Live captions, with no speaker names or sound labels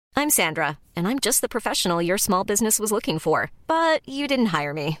I'm Sandra, and I'm just the professional your small business was looking for. But you didn't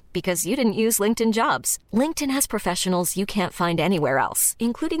hire me because you didn't use LinkedIn Jobs. LinkedIn has professionals you can't find anywhere else,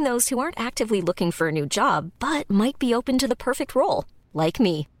 including those who aren't actively looking for a new job, but might be open to the perfect role, like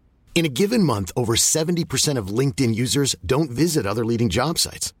me. In a given month, over 70% of LinkedIn users don't visit other leading job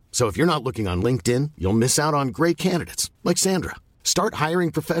sites. So if you're not looking on LinkedIn, you'll miss out on great candidates like Sandra. Start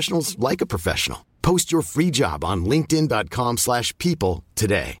hiring professionals like a professional. Post your free job on linkedin.com/people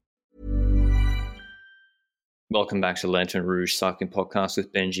today. Welcome back to Lanterne Rouge Cycling Podcast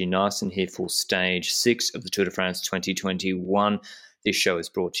with Benji Naesen here for Stage 6 of the Tour de France 2021. This show is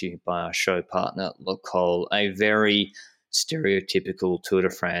brought to you by our show partner, Le Col, a very stereotypical Tour de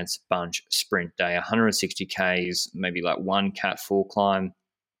France bunch sprint day, 160 Ks, maybe like one Cat 4 climb,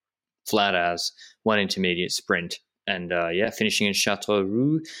 flat as, one intermediate sprint, and finishing in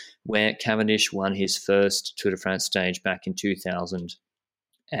Châteauroux, where Cavendish won his first Tour de France stage back in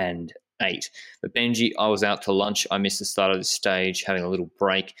 2008. But Benji, I was out to lunch. I missed the start of the stage, having a little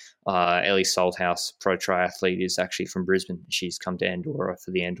break. Ellie Salthouse, pro triathlete, is actually from Brisbane. She's come to Andorra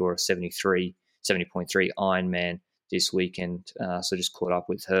for the Andorra 70.3 Ironman this weekend, so just caught up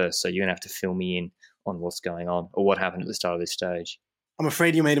with her. So you're going to have to fill me in on what's going on or what happened at the start of this stage. I'm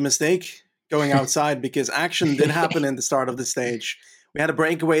afraid you made a mistake going outside because action did happen in the start of the stage. We had a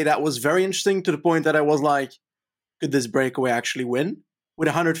breakaway that was very interesting to the point that I was like, could this breakaway actually win? With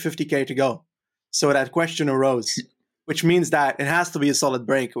 150k to go. So that question arose, which means that it has to be a solid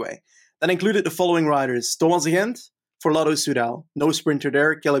breakaway. That included the following riders: Thomas de Gendt for Lotto Soudal, no sprinter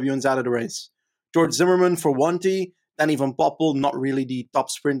there, Caleb Ewan's out of the race. George Zimmerman for Wanty, Danny van Poppel, not really the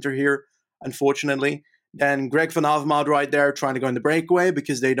top sprinter here, unfortunately. Then Greg van Avermaet right there trying to go in the breakaway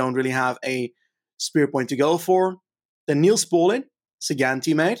because they don't really have a spear point to go for. Then Niels Paulin, Sagan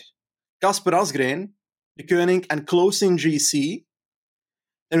teammate. Kasper Asgreen, De Koning and Closing GC.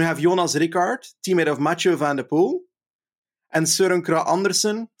 Then we have Jonas Rickaert, teammate of Mathieu van der Poel. And Søren Kragh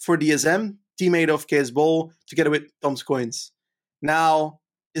Andersen for DSM, teammate of Kees Bol, together with Tom Scoins. Now,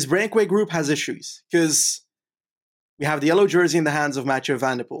 this breakaway group has issues because we have the yellow jersey in the hands of Mathieu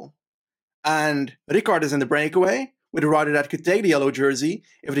van der Poel. And Rickaert is in the breakaway with a rider that could take the yellow jersey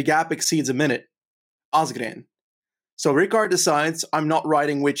if the gap exceeds a minute, Asgreen. So Rickaert decides, I'm not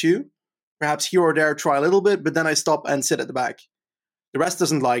riding with you. Perhaps here or there try a little bit, but then I stop and sit at the back. The rest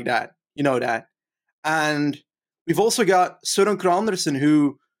doesn't like that. You know that. And we've also got Søren Kragh Andersen,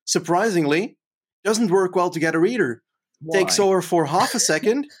 who, surprisingly, doesn't work well together either. Why? Takes over for half a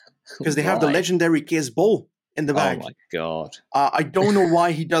second because they have the legendary Kees Bol in the back. Oh my God. I don't know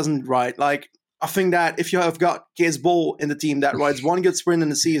why he doesn't ride. Like, I think that if you have got Kees Bol in the team that rides one good sprint in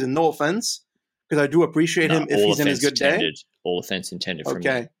the season, no offense, because I do appreciate him if he's in his good day. All offense intended from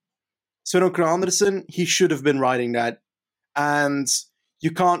Okay. Søren Kragh Andersen, he should have been riding that. And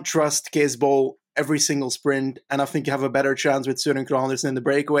you can't trust Kees Bol every single sprint. And I think you have a better chance with Søren Kragh Andersen in the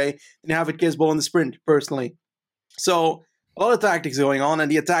breakaway than you have with Kees Bol in the sprint, personally. So a lot of tactics going on,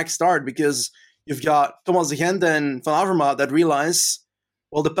 and the attacks start because you've got Thomas de Gendt and Van Avermaet that realize,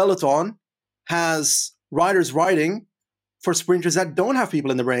 well, the peloton has riders riding for sprinters that don't have people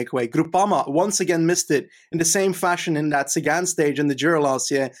in the breakaway. Groupama once again missed it in the same fashion in that Sagan stage in the Giro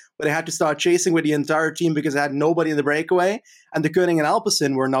last year, where they had to start chasing with the entire team because they had nobody in the breakaway, and De Koning and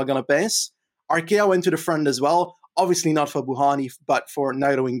Alpecin were not going to pace. Arkea went to the front as well, obviously not for Bouhanni, but for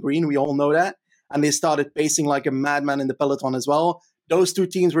Nairo and Green, we all know that, and they started pacing like a madman in the peloton as well. Those two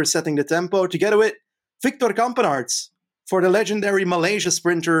teams were setting the tempo, together with Victor Kampenaerts for the legendary Malaysia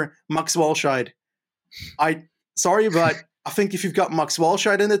sprinter Max Walscheid. Sorry, but I think if you've got Max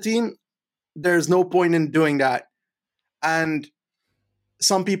Walscheid in the team, there's no point in doing that. And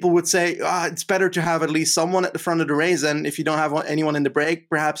some people would say, it's better to have at least someone at the front of the race, and if you don't have anyone in the break,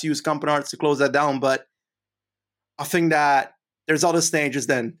 perhaps use Kampenaerts to close that down. But I think that there's other stages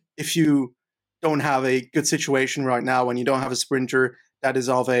then. If you don't have a good situation right now and you don't have a sprinter that is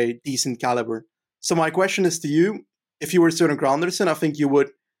of a decent caliber. So my question is to you, if you were Søren Kragh Andersen, I think you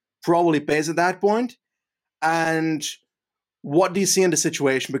would probably pace at that point. And what do you see in the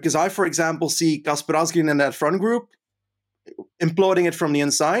situation? Because I, for example, see Kasper Asgreen in that front group imploding it from the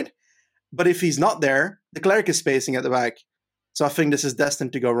inside. But if he's not there, de Klerk is spacing at the back. So I think this is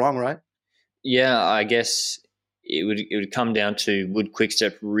destined to go wrong, right? Yeah, I guess it would come down to, would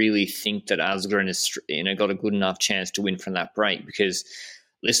Quickstep really think that Asgreen has got a good enough chance to win from that break? Because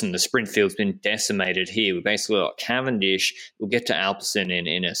listen, the sprint field's been decimated here. We basically got Cavendish. We'll get to Alpecin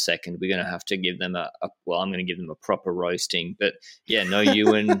in a second. We're going to have to give them I'm going to give them a proper roasting. But yeah, no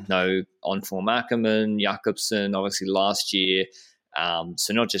Ewan, no on-form Ackermann, Jakobsen, obviously last year.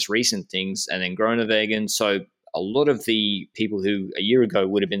 So not just recent things. And then Groenewegen. So a lot of the people who a year ago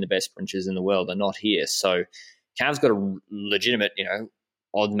would have been the best sprinters in the world are not here. So Cav's got a legitimate,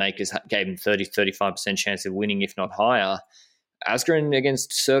 odd makers gave him 30-35% chance of winning, if not higher. Asgreen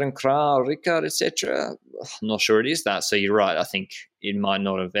against Søren Kragh, Ricard, etc. I'm not sure it is that. So you're right. I think it might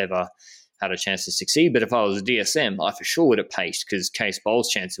not have ever had a chance to succeed. But if I was a DSM, I for sure would have paced, because Cees Bol's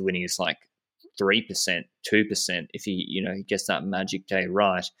chance of winning is like 3%, 2% if he gets that magic day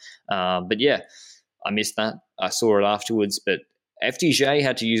right. But yeah, I missed that. I saw it afterwards, but FDJ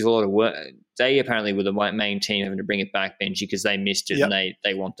had to use a lot of work. They apparently were the main team having to bring it back, Benji, because they missed it. Yep. And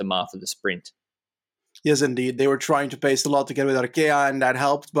they want them after the sprint. Yes, indeed. They were trying to pace a lot together with Arkea, and that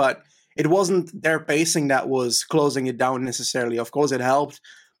helped, but it wasn't their pacing that was closing it down necessarily. Of course, it helped,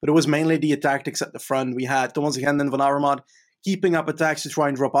 but it was mainly the tactics at the front. We had Thomas Genden and Van Avermaet keeping up attacks to try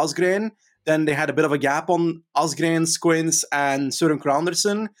and drop Asgreen. Then they had a bit of a gap on Asgreen, Squins, and Søren Kragh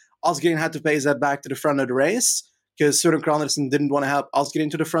Andersen. Asgreen had to pace that back to the front of the race, because Søren Kragh Andersen didn't want to help Asgreen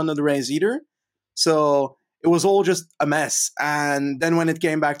to the front of the race either. So it was all just a mess. And then when it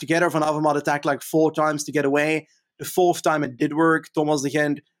came back together, Van Avermaet attacked like 4 times to get away. The 4th time it did work. Thomas de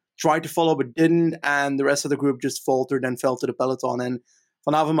Gent tried to follow but didn't, and the rest of the group just faltered and fell to the peloton. And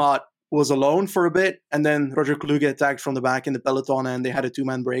Van Avermaet was alone for a bit, and then Roger Kluge attacked from the back in the peloton, and they had a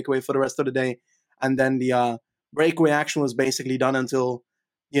 2-man breakaway for the rest of the day. And then the breakaway action was basically done until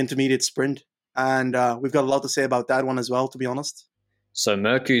the intermediate sprint. And we've got a lot to say about that one as well, to be honest. So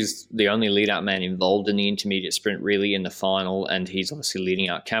Murku's the only lead-out man involved in the intermediate sprint, really, in the final, and he's obviously leading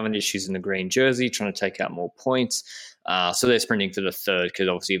out Cavendish, who's in the green jersey, trying to take out more points. So they're sprinting for the third, because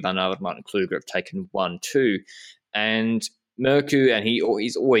obviously Van Avermaet and Kluge have taken 1-2. And Murku, and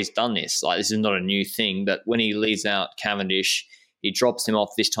he's always done this, like this is not a new thing, but when he leads out Cavendish, he drops him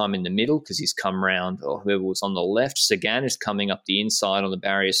off this time in the middle because he's come round, or whoever was on the left. Sagan is coming up the inside on the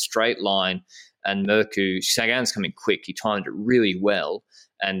barrier, straight line, and Sagan's coming quick. He timed it really well,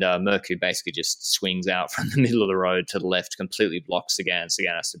 and Murku basically just swings out from the middle of the road to the left, completely blocks Sagan.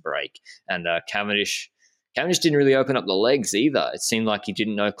 Sagan has to brake. And Cavendish didn't really open up the legs either. It seemed like he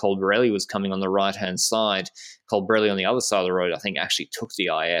didn't know Colbrelli was coming on the right-hand side. Colbrelli on the other side of the road, I think, actually took the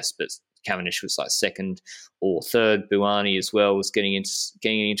IS, but Cavendish was like second or third. Buani as well was getting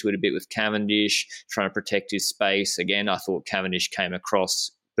into it a bit with Cavendish, trying to protect his space. Again, I thought Cavendish came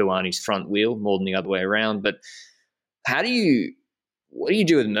across Buani's front wheel more than the other way around. But what do you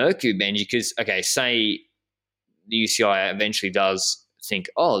do with Murku, Benji? Because, okay, say the UCI eventually does think,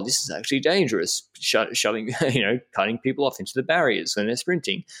 oh, this is actually dangerous, shoving, cutting people off into the barriers when they're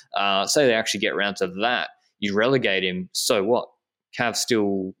sprinting. Say they actually get around to that, you relegate him, so what? Cav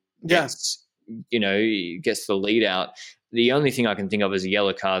still gets the lead out. The only thing I can think of is a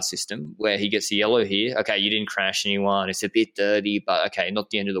yellow card system where he gets a yellow here. Okay, you didn't crash anyone. It's a bit dirty, but okay, not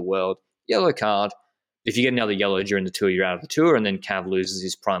the end of the world. Yellow card. If you get another yellow during the tour, you're out of the tour, and then Cav loses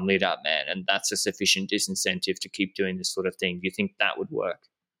his prime lead-out man, and that's a sufficient disincentive to keep doing this sort of thing. Do you think that would work?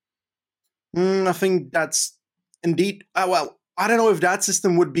 I think that's indeed... well, I don't know if that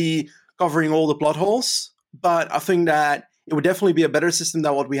system would be covering all the plot holes, but I think that it would definitely be a better system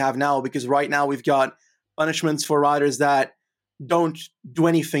than what we have now, because right now we've got punishments for riders that don't do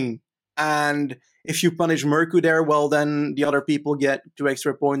anything. And if you punish Murku there, well, then the other people get 2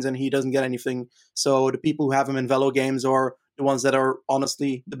 extra points and he doesn't get anything. So the people who have him in Velo games are the ones that are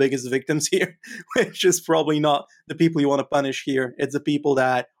honestly the biggest victims here, which is probably not the people you want to punish here. It's the people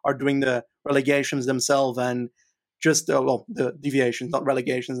that are doing the relegations themselves and just, the deviations, not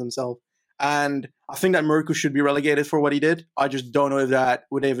relegations themselves. And I think that Murku should be relegated for what he did. I just don't know if that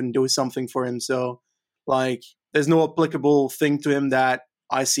would even do something for him. So, there's no applicable thing to him that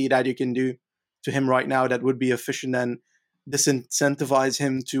I see that you can do to him right now that would be efficient and disincentivize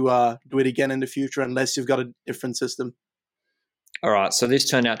him to do it again in the future unless you've got a different system. All right, so this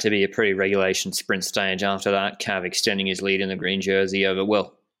turned out to be a pretty regulation sprint stage. After that, Cav extending his lead in the green jersey over,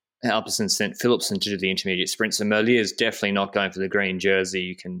 Alpecin sent Philipsen to do the intermediate sprint. So Merlier is definitely not going for the green jersey.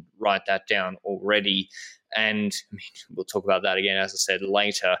 You can write that down already. And we'll talk about that again, as I said,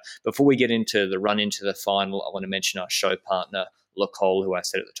 later. Before we get into the run into the final, I want to mention our show partner, Le Col, who I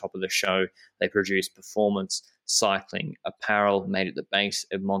said at the top of the show. They produce performance cycling apparel made at the base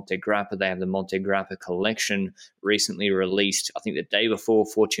of Monte Grappa. They have the Monte Grappa collection recently released. I think the day before,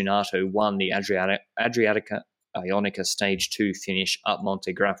 Fortunato won the Adriatica Ionica Stage 2 finish up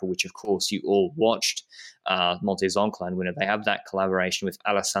Monte Grappa, which of course you all watched. Monte Zonclan winner. They have that collaboration with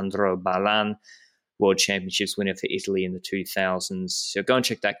Alessandro Ballan, World Championships winner for Italy in the 2000s. So go and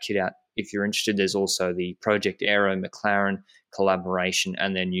check that kit out if you're interested, there's also the Project Aero McLaren collaboration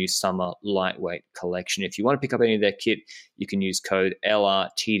and their new summer lightweight collection. If you want to pick up any of their kit, you can use code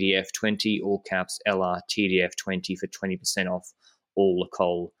LRTDF20, all caps LRTDF20 for 20% off all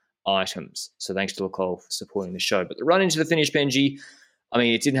Locol items. So thanks to Locol for supporting the show. But the run into the finish, Benji, I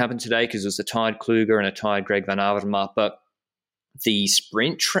mean, it didn't happen today because it was a tied Kluger and a tied Greg Van Avermaet, but the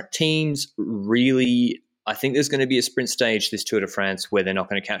sprint teams really, I think there's going to be a sprint stage this Tour de France where they're not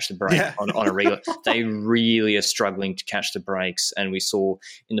going to catch the break on a regular. They really are struggling to catch the breaks, and we saw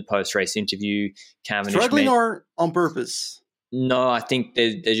in the post-race interview, Cavendish struggling or on purpose? No, I think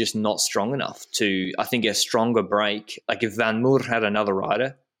they're just not strong enough to. I think a stronger break, like if Van Moer had another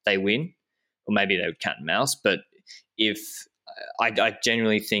rider, they win, or maybe they would cat and mouse. But if I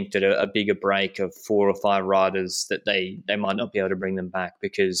genuinely think that a bigger break of 4 or 5 riders that they might not be able to bring them back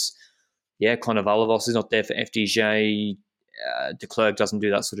because, Conor Valavos is not there for FDJ. De Klerk doesn't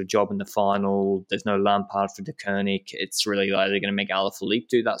do that sort of job in the final. There's no Lampard for De Koenig. It's really like they're going to make Alaphilippe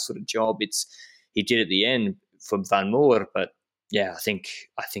do that sort of job. He did at the end for Van Moer, but I think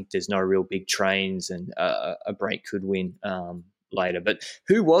there's no real big trains and a break could win later. But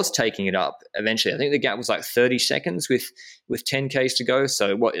who was taking it up eventually? I think the gap was like 30 seconds with 10Ks to go.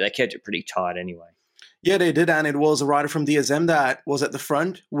 So they kept it pretty tight anyway. Yeah, they did, and it was a rider from DSM that was at the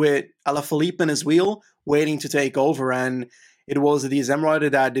front with Alaphilippe in his wheel waiting to take over, and it was a DSM rider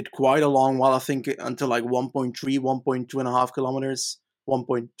that did quite a long while, I think until like 1.2.5 kilometers.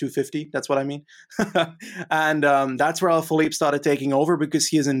 1.250, that's what I mean. And that's where Alaphilippe started taking over because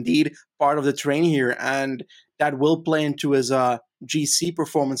he is indeed part of the train here, and that will play into his GC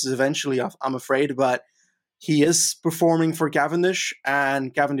performances eventually, I'm afraid, but he is performing for Cavendish,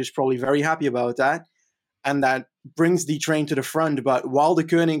 and Cavendish probably very happy about that, and that brings the train to the front. But while De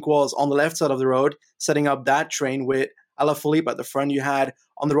Koenig was on the left side of the road, setting up that train with Alaphilippe at the front, you had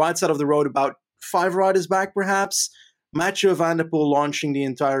on the right side of the road about 5 riders back perhaps, Mathieu van der Poel launching the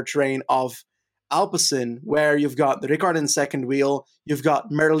entire train of Alpecin, where you've got Ricard in second wheel, you've got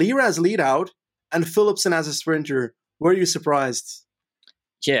Merlier as lead out, and Philipsen as a sprinter. Were you surprised?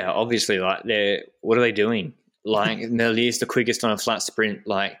 Yeah, obviously, what are they doing? Like, Merlier's the quickest on a flat sprint.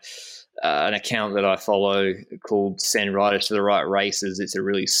 Like, an account that I follow called Send Riders to the Right Races. It's a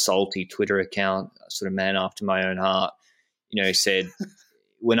really salty Twitter account, sort of man after my own heart. Said,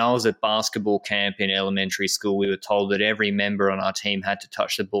 when I was at basketball camp in elementary school, we were told that every member on our team had to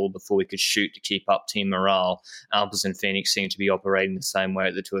touch the ball before we could shoot to keep up team morale. Alpes and Phoenix seem to be operating the same way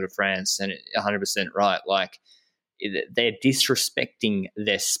at the Tour de France, and 100% right. Like, they're disrespecting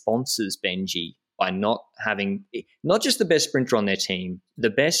their sponsors, Benji, by not having not just the best sprinter on their team, the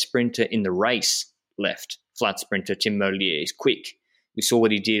best sprinter in the race left, flat sprinter Tim Merlier, is quick. We saw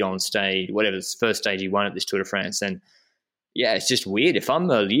what he did on stage, whatever the first stage he won at this Tour de France, and it's just weird. If I'm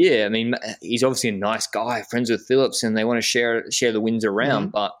Merlier, I mean, he's obviously a nice guy, friends with Phillips, and they want to share the wins around.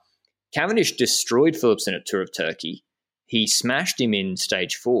 Mm-hmm. But Cavendish destroyed Philipsen at Tour of Turkey. He smashed him in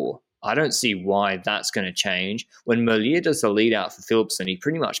stage 4. I don't see why that's going to change. When Merlier does the lead out for Philipsen, he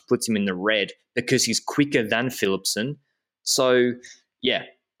pretty much puts him in the red because he's quicker than Philipsen. So,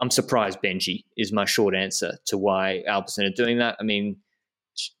 I'm surprised, Benji, is my short answer to why Alpecin are doing that. I mean,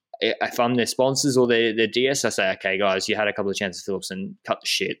 if I'm their sponsors or their DS, I say, okay, guys, you had a couple of chances, Philipsen, cut the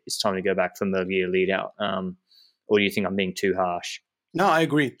shit. It's time to go back for Merlier lead out. Or do you think I'm being too harsh? No, I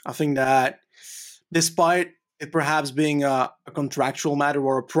agree. I think that despite it perhaps being a contractual matter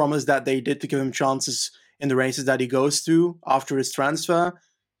or a promise that they did to give him chances in the races that he goes to after his transfer,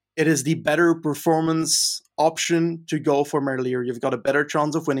 it is the better performance option to go for Merlier. You've got a better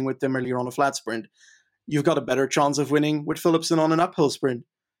chance of winning with Tim Merlier on a flat sprint. You've got a better chance of winning with Philipsen on an uphill sprint.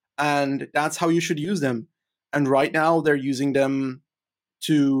 And that's how you should use them. And right now they're using them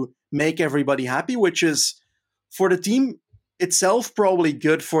to make everybody happy, which is for the team itself probably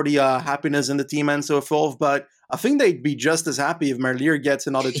good for the happiness in the team and so forth. But I think they'd be just as happy if Merlier gets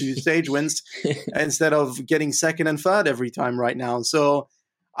another 2 stage wins instead of getting second and third every time right now. So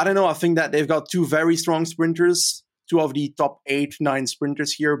I don't know. I think that they've got 2 very strong sprinters, 2 of the top 8-9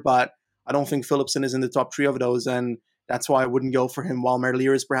 sprinters here, but I don't think Philipsen is in the top 3 of those. And that's why I wouldn't go for him, while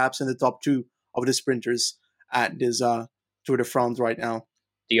Merlier is perhaps in the top 2 of the sprinters at this Tour de France right now.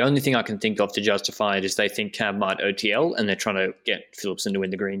 The only thing I can think of to justify it is they think Cam might OTL and they're trying to get Philipsen to win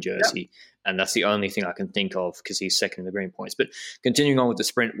the green jersey. Yeah. And that's the only thing I can think of because he's second in the green points. But continuing on with the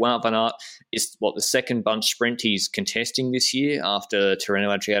sprint, Wout van Aert is the second bunch sprint he's contesting this year after Tirreno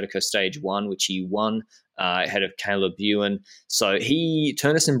Adriatico stage 1, which he won ahead of Caleb Ewan. So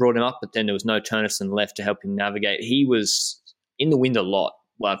Turnison brought him up, but then there was no Turnison left to help him navigate. He was in the wind a lot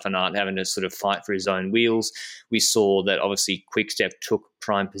Wout van Aert having to sort of fight for his own wheels. We saw that obviously Quick-Step took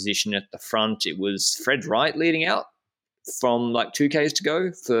prime position at the front. It was Fred Wright leading out from like 2Ks to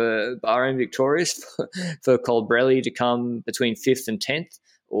go for Bahrain Victorious for Colbrelli to come between 5th and 10th,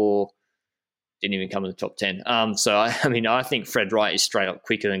 or didn't even come in the top 10. So, I think Fred Wright is straight up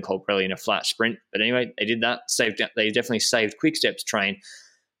quicker than Colbrelli in a flat sprint. But anyway, they did that. They definitely saved Quick-Step's train.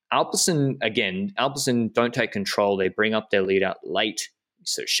 Alpecin don't take control. They bring up their lead out late.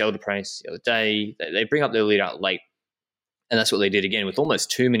 So Shelter Price the other day, they bring up their lead out late. And that's what they did again with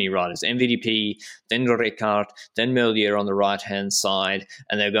almost too many riders. MVDP, then Ricard, then Merlier on the right-hand side,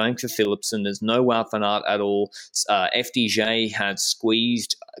 and they're going for Philipsen. There's no Wout van Aert at all. FDJ had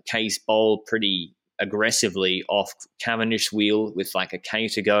squeezed Cees Bol pretty aggressively off Cavendish wheel with like a K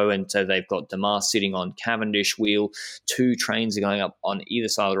to go, and so they've got Demar sitting on Cavendish wheel. 2 trains are going up on either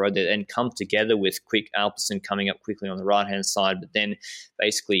side of the road. They then come together with Alpecin coming up quickly on the right-hand side, but then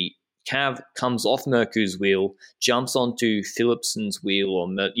basically Cav comes off Merku's wheel, jumps onto Philipsen's wheel,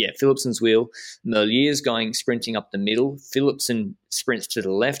 Philipsen's wheel. Merlier's sprinting up the middle. Philipsen sprints to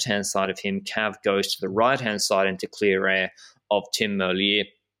the left-hand side of him. Cav goes to the right-hand side into clear air of Tim Merlier.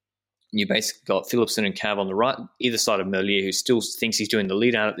 You basically got Philipsen and Cav on the right, either side of Merlier, who still thinks he's doing the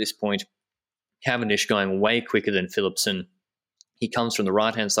lead out at this point. Cavendish going way quicker than Philipsen. He comes from the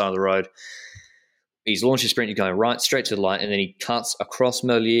right-hand side of the road. He's launched his sprint, he's going right straight to the light, and then he cuts across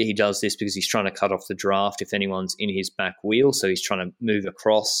Merlier. He does this because he's trying to cut off the draft if anyone's in his back wheel. So he's trying to move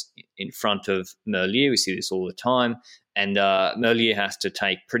across in front of Merlier. We see this all the time. And Merlier has to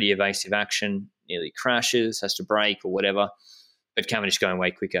take pretty evasive action, nearly crashes, has to brake or whatever. But Cavendish going way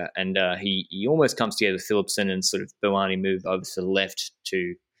quicker. And he almost comes together with Philipsen, and sort of Buani move over to the left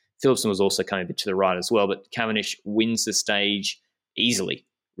to Philipsen was also coming a bit to the right as well. But Cavendish wins the stage easily,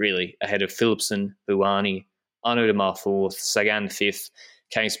 really, ahead of Philipsen, Buani, Arnaud Demar 4th, Sagan 5th,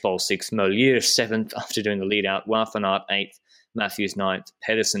 Cees Bol 6th, Merlier 7th after doing the lead out, Wout van Aert 8th, Matthews 9th,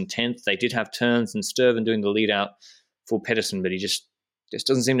 Pedersen 10th. They did have turns and Sturven doing the lead out for Pedersen, but he just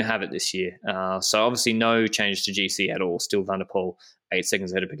doesn't seem to have it this year. So obviously no change to GC at all. Still Van der Poel 8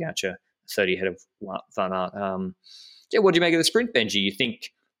 seconds ahead of Pogačar, 30 ahead of Van Aert. What do you make of the sprint, Benji? You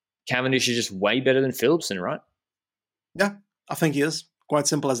think Cavendish is just way better than Philipsen, right? Yeah, I think he is. Quite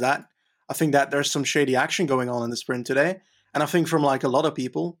simple as that. I think that there's some shady action going on in the sprint today. And I think from like a lot of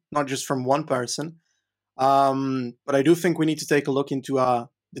people, not just from one person. But I do think we need to take a look into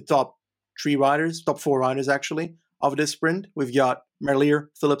the top 4 riders actually, of this sprint. We've got Merlier,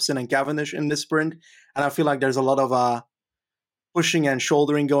 Philipsen, and Cavendish in this sprint. And I feel like there's a lot of pushing and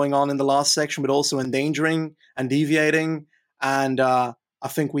shouldering going on in the last section, but also endangering and deviating. And I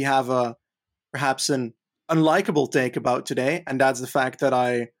think we have perhaps an unlikable take about today, and that's the fact that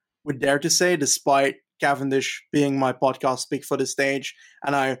I would dare to say, despite Cavendish being my podcast pick for the stage,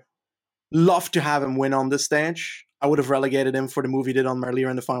 and I love to have him win on this stage, I would have relegated him for the move he did on Merlier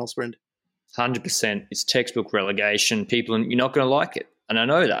in the final sprint. 100%. It's textbook relegation. You're not going to like it. And I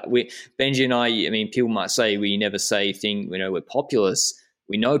know that. Benji and I mean, people might say we never say we're populist.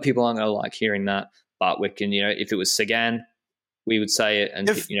 We know people aren't going to like hearing that, but we can, if it was Sagan, we would say it. And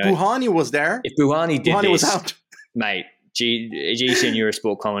if Buhani was there, if Buhani was out, mate, GC and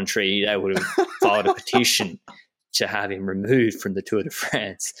Eurosport commentary, they would have filed a petition to have him removed from the Tour de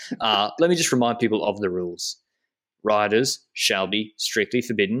France. Let me just remind people of the rules. Riders shall be strictly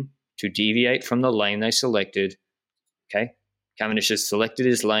forbidden to deviate from the lane they selected. Okay, Cavendish has selected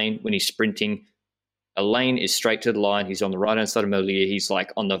his lane when he's sprinting. A lane is straight to the line. He's on the right hand side of Merlier. He's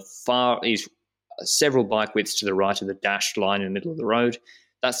like on the he's several bike widths to the right of the dashed line in the middle of the road.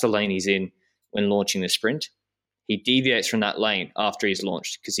 That's the lane he's in when launching the sprint. He deviates from that lane after he's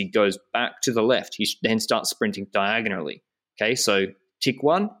launched because he goes back to the left. He then starts sprinting diagonally. Okay, so tick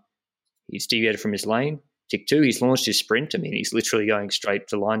 1, he's deviated from his lane. Tick 2, he's launched his sprint. I mean, he's literally going straight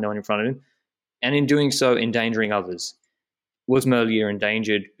to the line, no one in front of him. And in doing so, endangering others. Was Merlier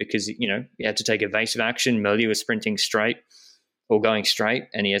endangered because, he had to take evasive action? Merlier was sprinting straight or going straight,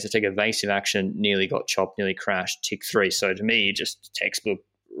 and he has to take evasive action, nearly got chopped, nearly crashed, tick 3. So to me, just textbook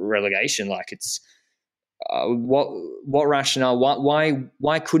relegation. Like it's what rationale?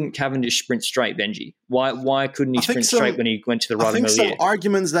 Why couldn't Cavendish sprint straight, Benji? Why couldn't he sprint straight when he went to the right of Merlier? I think some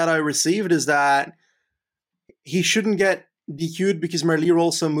arguments that I received is that he shouldn't get DQ'd because Merlier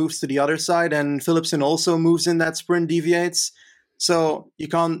also moves to the other side, and Philipsen also moves in that sprint, deviates. So you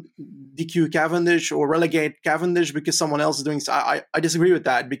can't DQ Cavendish or relegate Cavendish because someone else is doing so. I disagree with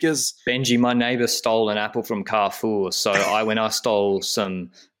that because... Benji, my neighbour stole an apple from Carrefour. So when I stole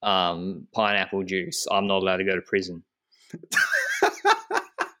some pineapple juice, I'm not allowed to go to prison.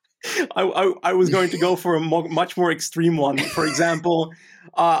 I was going to go for a much more extreme one. For example,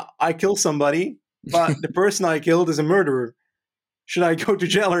 I kill somebody, but the person I killed is a murderer. Should I go to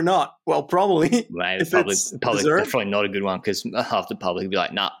jail or not? Well, probably. Right, public definitely not a good one, because half the public will be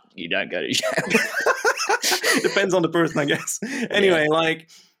like, nah, you don't go to jail. Depends on the person, I guess. Anyway, like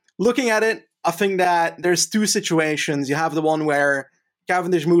looking at it, I think that there's two situations. You have the one where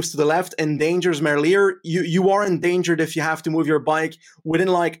Cavendish moves to the left, endangers Merlier. You are endangered if you have to move your bike within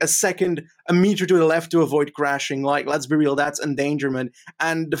like a meter to the left to avoid crashing. Like, let's be real, that's endangerment.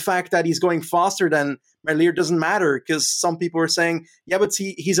 And the fact that he's going faster than Merlier doesn't matter, because some people are saying, yeah, but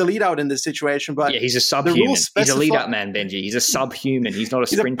he's a lead out in this situation. But yeah, he's a subhuman. He's a lead out man, Benji. He's a subhuman. He's not a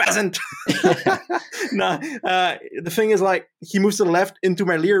sprinter. He's a peasant. No, the thing is, like, he moves to the left into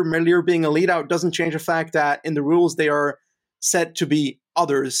Merlier. Merlier being a lead out doesn't change the fact that in the rules they are said to be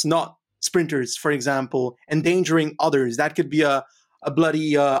others, not sprinters, for example, endangering others. That could be a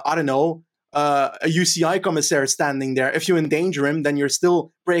bloody, I don't know, a UCI commissaire standing there. If you endanger him, then you're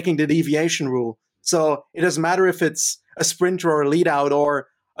still breaking the deviation rule. So it doesn't matter if it's a sprinter or a lead out or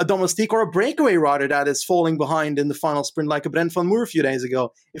a domestique or a breakaway rider that is falling behind in the final sprint, like a Brent van Moer a few days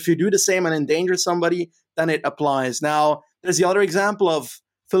ago. If you do the same and endanger somebody, then it applies. Now, there's the other example of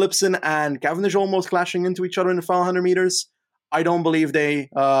Philipsen and Cavendish almost clashing into each other in the final 100 meters. I don't believe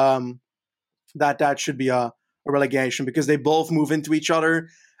that should be a relegation, because they both move into each other,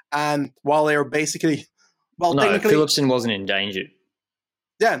 and while they are basically, technically, Philipsen wasn't endangered.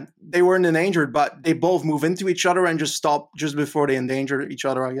 Yeah, they weren't endangered, but they both move into each other and just stop just before they endanger each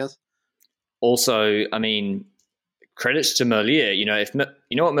other, I guess. Also, I mean, credits to Merlier. You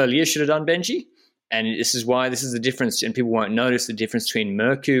know what Merlier should have done, Benji? And this is the difference, and people won't notice the difference between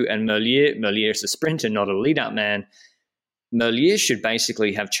Mercu and Merlier. Merlier is a sprinter, not a lead-out man. Merlier should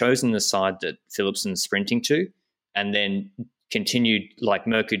basically have chosen the side that Philipsen's sprinting to, and then continued like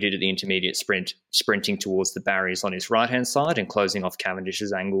Mercu did at the intermediate sprint, sprinting towards the barriers on his right-hand side and closing off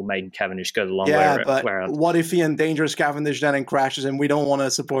Cavendish's angle, making Cavendish go the long way around. But what if he endangers Cavendish then and crashes, and we don't want to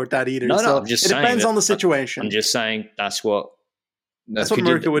support that either. No, I'm just saying it depends on the situation. I'm just saying that's what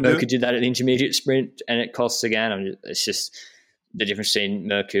Mercu would do. Mercu did that at the intermediate sprint, and it costs again. It's just the difference between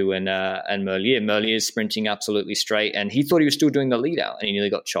Mercu and Merlier. Merlier is sprinting absolutely straight, and he thought he was still doing the lead out, and he nearly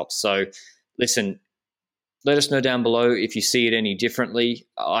got chopped. So, listen, let us know down below if you see it any differently.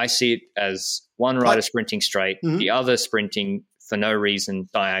 I see it as one rider sprinting straight, the other sprinting for no reason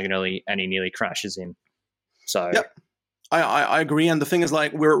diagonally, and he nearly crashes him. So, yep. I agree. And the thing is,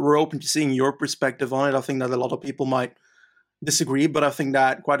 like, we're open to seeing your perspective on it. I think that a lot of people might disagree, but I think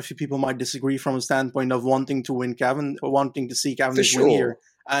that quite a few people might disagree from a standpoint of wanting to see Cavendish win here.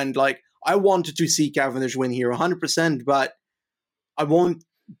 And like, I wanted to see Cavendish win here 100%, but I won't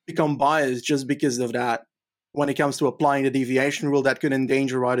become biased just because of that when it comes to applying the deviation rule that could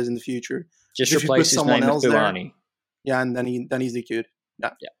endanger riders in the future. Just replace his name with Buani. Yeah, and then he's DQ'd.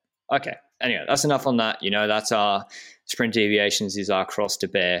 Yeah. Okay. Anyway, that's enough on that. That's our sprint deviations is our cross to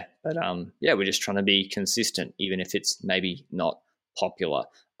bear. But we're just trying to be consistent, even if it's maybe not popular.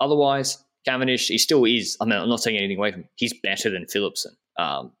 Otherwise, Cavendish, he still is. I mean, I'm not taking anything away from him. He's better than Philipsen.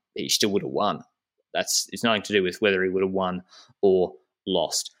 He still would have won. It's nothing to do with whether he would have won or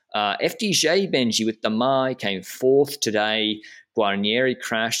lost. FDJ Benji with Damai came fourth today. Guarnieri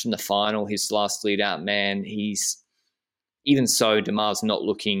crashed in the final, his last lead out man. Even so, Damar's not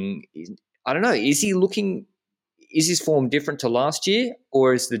looking, I don't know, is his form different to last year,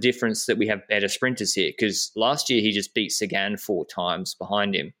 or is the difference that we have better sprinters here? Because last year he just beat Sagan 4 times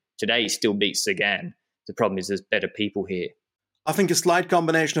behind him. Today he still beats Sagan. The problem is there's better people here. I think a slight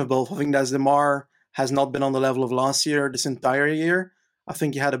combination of both. I think that Damar has not been on the level of last year this entire year. I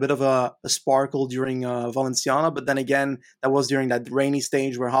think he had a bit of a sparkle during Valenciana, but then again, that was during that rainy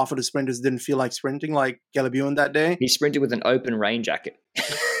stage where half of the sprinters didn't feel like sprinting, like Gelabuen that day. He sprinted with an open rain jacket.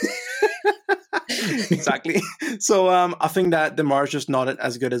 Exactly. So I think that Damar's just not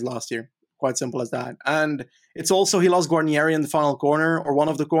as good as last year. Quite simple as that. And it's also, he lost Guarnieri in the final corner, or one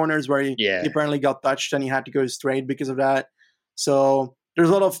of the corners where he apparently got touched and he had to go straight because of that. So there's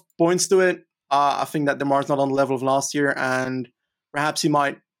a lot of points to it. I think that Damar's not on the level of last year, and perhaps he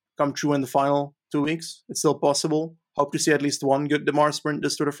might come true in the final 2 weeks. It's still possible. Hope to see at least one good Damar sprint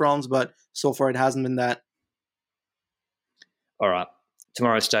this Tour de France, but so far it hasn't been that. All right.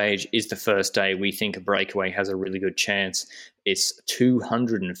 Tomorrow's stage is the first day we think a breakaway has a really good chance. It's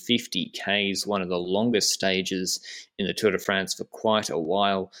 250 Ks, one of the longest stages in the Tour de France for quite a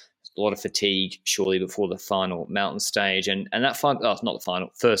while. A lot of fatigue, surely, before the final mountain stage. And that not the final,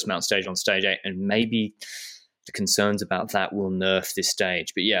 first mountain stage on stage 8, and maybe the concerns about that will nerf this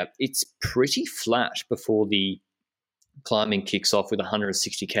stage. But yeah, it's pretty flat before the climbing kicks off with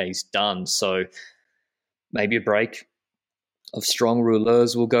 160 Ks done. So maybe a break of strong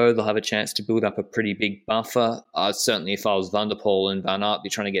rouleurs will go. They'll have a chance to build up a pretty big buffer. Certainly if I was Van der Poel and Van Aert, be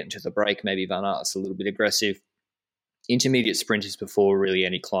trying to get into the break, maybe Van Aert's a little bit aggressive. Intermediate sprinters before really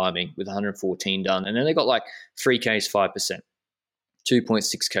any climbing with 114 done. And then they got like 3 Ks, 5%,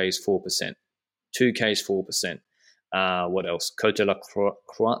 2.6 Ks, 4%, 2 Ks, 4%. What else? Côte de la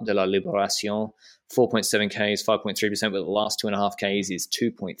Croix de la Libération, 4.7 Ks, 5.3%, but the last 2.5 Ks is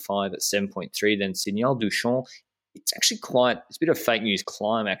 2.5 at 7.3. Then Signal du Champ, it's actually it's a bit of a fake news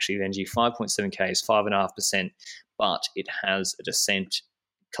climb actually, Benji, 5.7 Ks, 5.5%, but it has a descent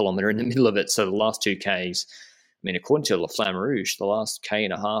kilometre in the middle of it. So the last 2 Ks, I mean, according to La Flamme Rouge, the last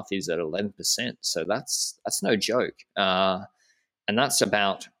K.5 is at 11%. So that's no joke. And that's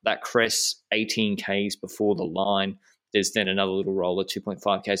about that crest 18 Ks before the line. There's then another little roller,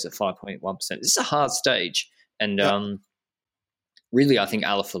 2.5 Ks at 5.1%. This is a hard stage. And really, I think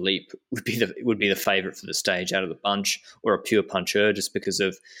Alaphilippe would be the favourite for the stage out of the bunch, or a pure puncher just because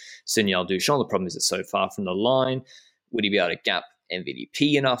of Signal du Champ. The problem is it's so far from the line. Would he be able to gap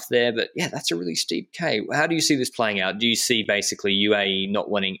MVDP enough there? But yeah, that's a really steep K. How do you see this playing out? Do you see basically UAE not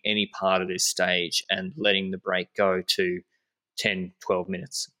wanting any part of this stage and letting the break go to 10, 12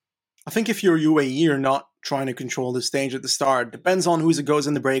 minutes? I think if you're UAE, you're not trying to control the stage at the start. Depends on who goes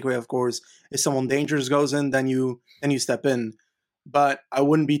in the breakaway, of course. If someone dangerous goes in, then you step in. But I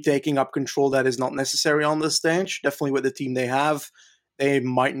wouldn't be taking up control that is not necessary on this stage. Definitely with the team they have, they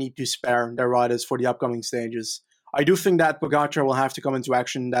might need to spare their riders for the upcoming stages. I do think that Pogacar will have to come into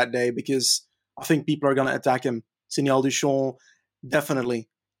action that day because I think people are going to attack him. Signal du Champ, definitely.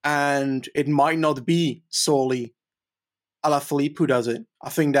 And it might not be solely Alaphilippe who does it. I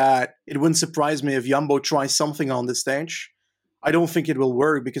think that it wouldn't surprise me if Jumbo tries something on this stage. I don't think it will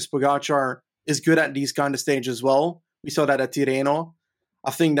work because Pogacar is good at these kind of stages as well. We saw that at Tirreno. I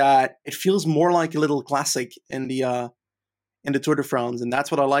think that it feels more like a little classic in the Tour de France, and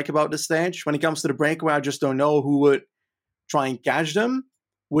that's what I like about this stage. When it comes to the breakaway, I just don't know who would try and catch them.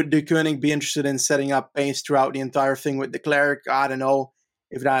 Would De Koning be interested in setting up pace throughout the entire thing with De Klerk? I don't know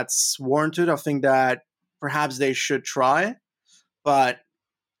if that's warranted. I think that perhaps they should try, but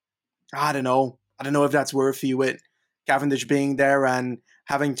I don't know. I don't know if that's worthy with Cavendish being there and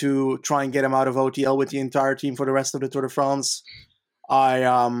having to try and get him out of OTL with the entire team for the rest of the Tour de France.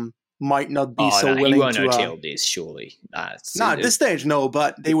 I might not be willing he won't to OTL this, surely. At this stage, no,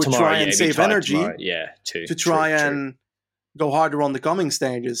 but they would try and save energy to try and go harder on the coming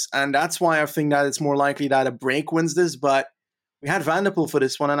stages. And that's why I think that it's more likely that a break wins this. But we had Van der Poel for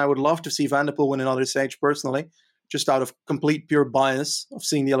this one, and I would love to see Van der Poel win another stage personally, just out of complete pure bias of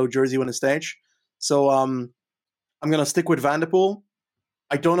seeing the yellow jersey win a stage. So I'm going to stick with Van der Poel.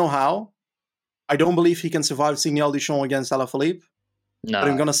 I don't know how. I don't believe he can survive Signal du Champ against Alaphilippe. No. But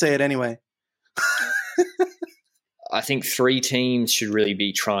I'm going to say it anyway. I think 3 teams should really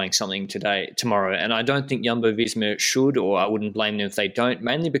be trying something tomorrow. And I don't think Jumbo-Visma should, or I wouldn't blame them if they don't,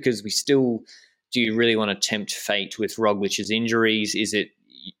 mainly because do you really want to tempt fate with Roglic's injuries? Is it,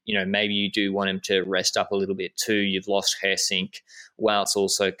 maybe you do want him to rest up a little bit too. You've lost Geesink. Wout's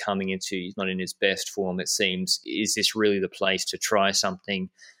also he's not in his best form, it seems. Is this really the place to try something?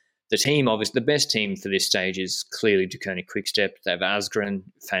 The team, obviously, the best team for this stage is clearly De Koning Quickstep. They have Asgreen,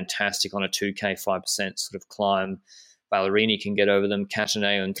 fantastic on a 2K, 5% sort of climb. Ballerini can get over them.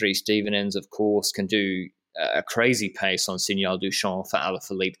 Cataneo and Dries Stevenens, of course, can do a crazy pace on Signal du Champ for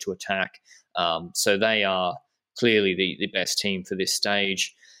Alaphilippe to attack. So they are clearly the best team for this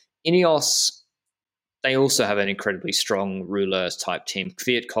stage. Ineos, they also have an incredibly strong rouleurs type team.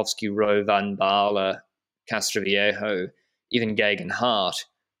 Kwiatkowski, Rowe, Van Baarle, Castroviejo, even Geoghegan Hart,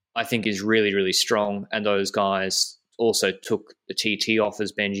 I think is really, really strong. And those guys also took the TT off,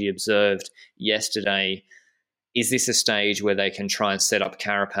 as Benji observed yesterday. Is this a stage where they can try and set up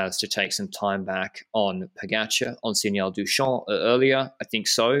Carapaz to take some time back on Pogacar, on Signal du Champ earlier? I think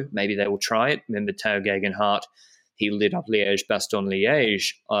so. Maybe they will try it. Remember Tao Geoghegan Hart, he lit up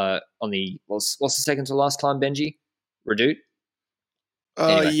Liège-Bastogne-Liège on the, what's the second to last climb, Benji? Redoute?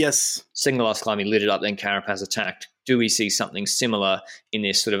 Anyway, yes. Second to last climb, he lit it up, then Carapaz attacked. Do we see something similar in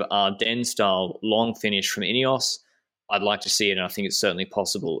this sort of Ardennes-style long finish from Ineos? I'd like to see it, and I think it's certainly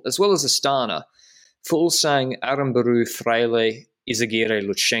possible. As well as Astana. Fuglsang, Aramburu, Freile, Izagirre,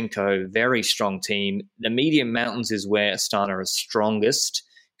 Lutsenko, very strong team. The medium mountains is where Astana is strongest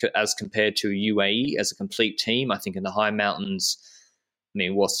as compared to UAE as a complete team. I think in the high mountains,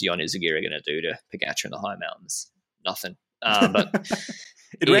 what's Jon Izagirre going to do to Pogacar in the high mountains? Nothing. But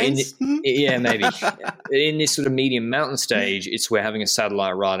It rains? Yeah, maybe. In this sort of medium mountain stage, it's where having a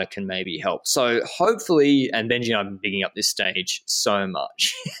satellite rider can maybe help. So hopefully, and Benji and I have been bigging up this stage so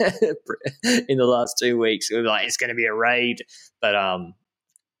much in the last 2 weeks. We were like, it's going to be a raid. But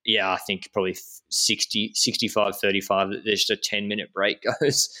yeah, I think probably 65, 35, there's just a 10-minute break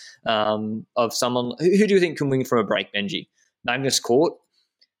goes of someone. Who do you think can win from a break, Benji? Magnus Cort,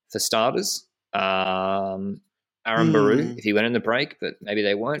 for starters. Aaron Baru, if he went in the break, but maybe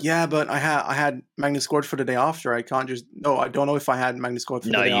they won't. Yeah, but I had Magnus Cort for the day after. I can't just... No, I don't know if I had Magnus Cort for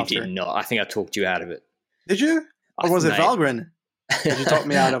the day after. No, you did not. I think I talked you out of it. Did you? Or was it Valgren? Did you talk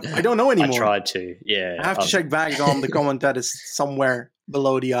me out of? I don't know anymore. I tried to, yeah. I have to check back on the comment that is somewhere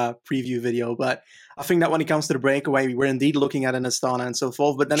below the preview video. But I think that when it comes to the breakaway, we're indeed looking at an Astana and so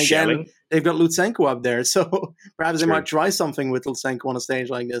forth. But then again, they've got Lutsenko up there. So perhaps they might try something with Lutsenko on a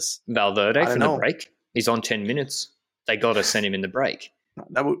stage like this. Valverde from the break. He's on 10 minutes. They got to send him in the break.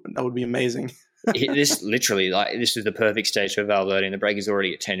 That would be amazing. This literally, this is the perfect stage for Valverde in the break. He's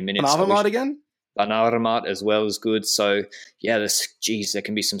already at 10 minutes. Van Avermaet again? Van Avermaet as well is good. So, yeah, there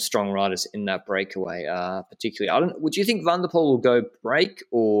can be some strong riders in that breakaway, particularly. Would you think Van der Poel will go break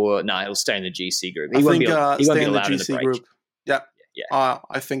or no? He'll stay in the GC group. He won't be allowed in the break. Group. Yeah.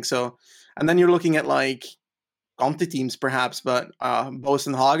 I think so. And then you're looking at Conti teams perhaps, but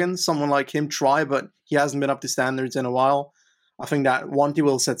Boasson Hagen, someone like him but he hasn't been up to standards in a while. I think that Wanty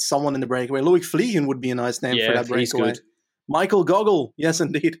will set someone in the breakaway. Loic Vliegen would be a nice name for that breakaway. He's good. Michael Gogol, yes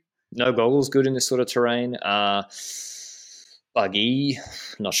indeed. No, Gogol's good in this sort of terrain. Buggy,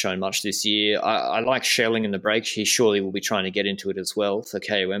 not shown much this year. I like Schelling in the break. He surely will be trying to get into it as well for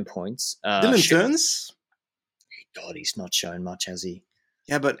KOM points. Dylan Teuns? God, he's not shown much, has he?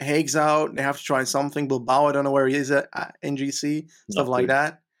 Yeah, but Haig's out. They have to try something. Bilbao, I don't know where he is at NGC, stuff like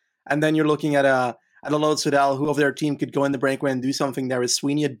that. And then you're looking at a Lode Soudal, who of their team could go in the breakaway and do something there. Is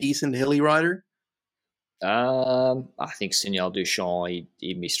Sweeney a decent hilly rider? I think Signal Duchamp,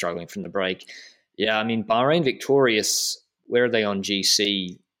 he'd be struggling from the break. Yeah, I mean, Bahrain Victorious, where are they on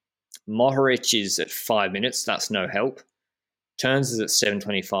GC? Mohoric is at 5 minutes. That's no help. Teuns is at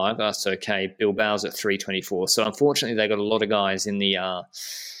 7:25. That's okay. Bilbao's at 3:24. So unfortunately, they got a lot of guys in the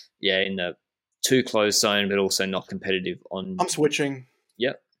in the too close zone, but also not competitive on. I'm switching.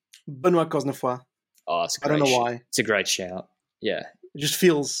 Yep. Benoit Cosnefroy. Oh, it's a great. I don't know why. It's a great shout. Yeah. It just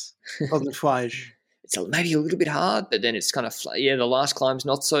feels Cosnefroy. It's maybe a little bit hard, but then it's kind of the last climb's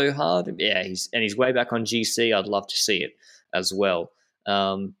not so hard. Yeah, he's way back on GC. I'd love to see it as well.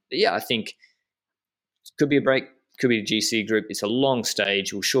 I think it could be a break. Could be the GC group. It's a long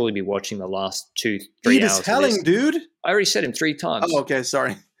stage. We'll surely be watching the last 2-3 hours. Helling, dude. I already said him 3 times. Oh, okay.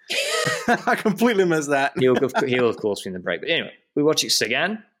 Sorry. I completely missed that. He'll of course, be in the break. But anyway, we're watching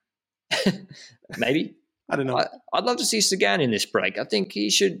Sagan. Maybe. I don't know. I'd love to see Sagan in this break. I think he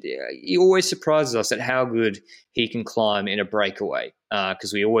should. He always surprises us at how good he can climb in a breakaway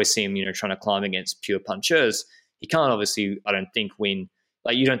because we always see him, trying to climb against pure punchers. He can't obviously, I don't think, win.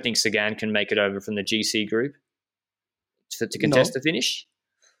 You don't think Sagan can make it over from the GC group to contest the finish?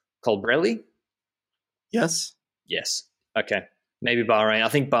 Colbrelli? Yes. Okay. Maybe Bahrain. I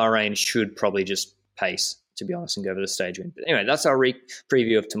think Bahrain should probably just pace, to be honest, and go over the stage win. But anyway, that's our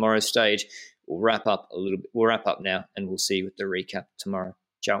preview of tomorrow's stage. We'll wrap up a little bit. We'll wrap up now, and we'll see you with the recap tomorrow.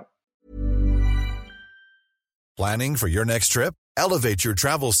 Ciao. Planning for your next trip? Elevate your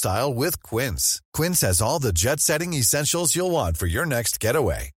travel style with Quince. Quince has all the jet-setting essentials you'll want for your next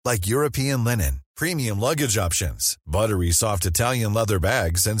getaway, like European linen, premium luggage options, buttery soft Italian leather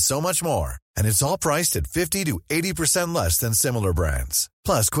bags, and so much more. And it's all priced at 50 to 80% less than similar brands.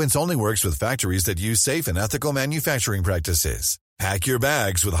 Plus, Quince only works with factories that use safe and ethical manufacturing practices. Pack your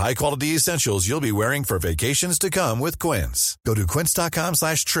bags with high-quality essentials you'll be wearing for vacations to come with Quince. Go to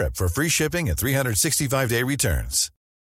quince.com/trip for free shipping and 365-day returns.